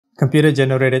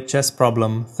Computer-generated chess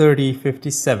problem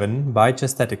 3057 by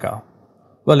Chesthetica.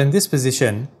 Well, in this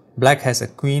position, black has a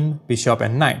queen, bishop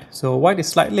and knight, so white is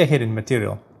slightly ahead in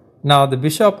material. Now, the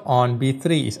bishop on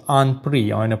b3 is en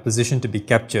prise, or in a position to be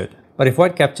captured. But if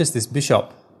white captures this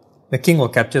bishop, the king will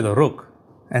capture the rook.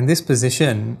 And this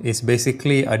position is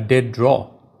basically a dead draw.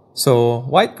 So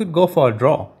white could go for a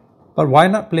draw. But why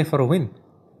not play for a win?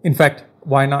 In fact,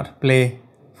 why not play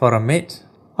for a mate?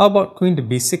 How about queen to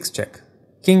b6 check?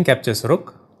 King captures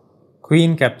rook,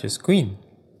 queen captures queen.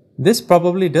 This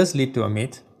probably does lead to a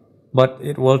mate, but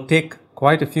it will take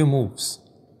quite a few moves.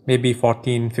 Maybe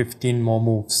 14, 15 more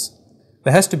moves.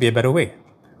 There has to be a better way.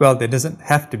 Well, there doesn't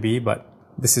have to be, but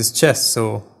this is chess,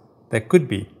 so there could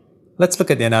be. Let's look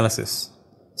at the analysis.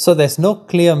 So there's no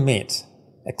clear mate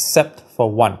except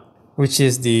for one, which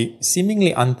is the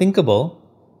seemingly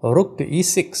unthinkable rook to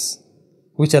e6,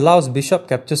 which allows bishop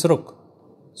captures rook.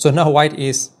 So now white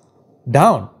is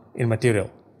down in material,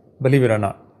 believe it or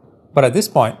not. But at this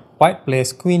point, white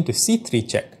plays queen to c3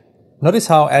 check. Notice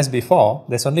how, as before,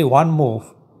 there's only one move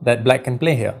that black can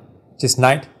play here, which is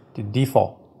knight to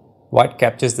d4. White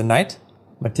captures the knight.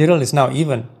 Material is now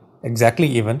even, exactly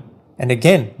even. And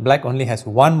again, black only has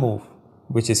one move,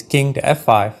 which is king to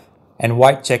f5, and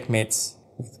white checkmates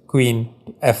with queen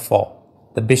to f4.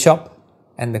 The bishop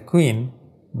and the queen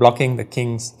blocking the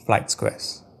king's flight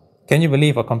squares. Can you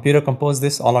believe a computer composed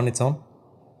this all on its own?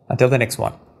 Until the next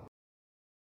one.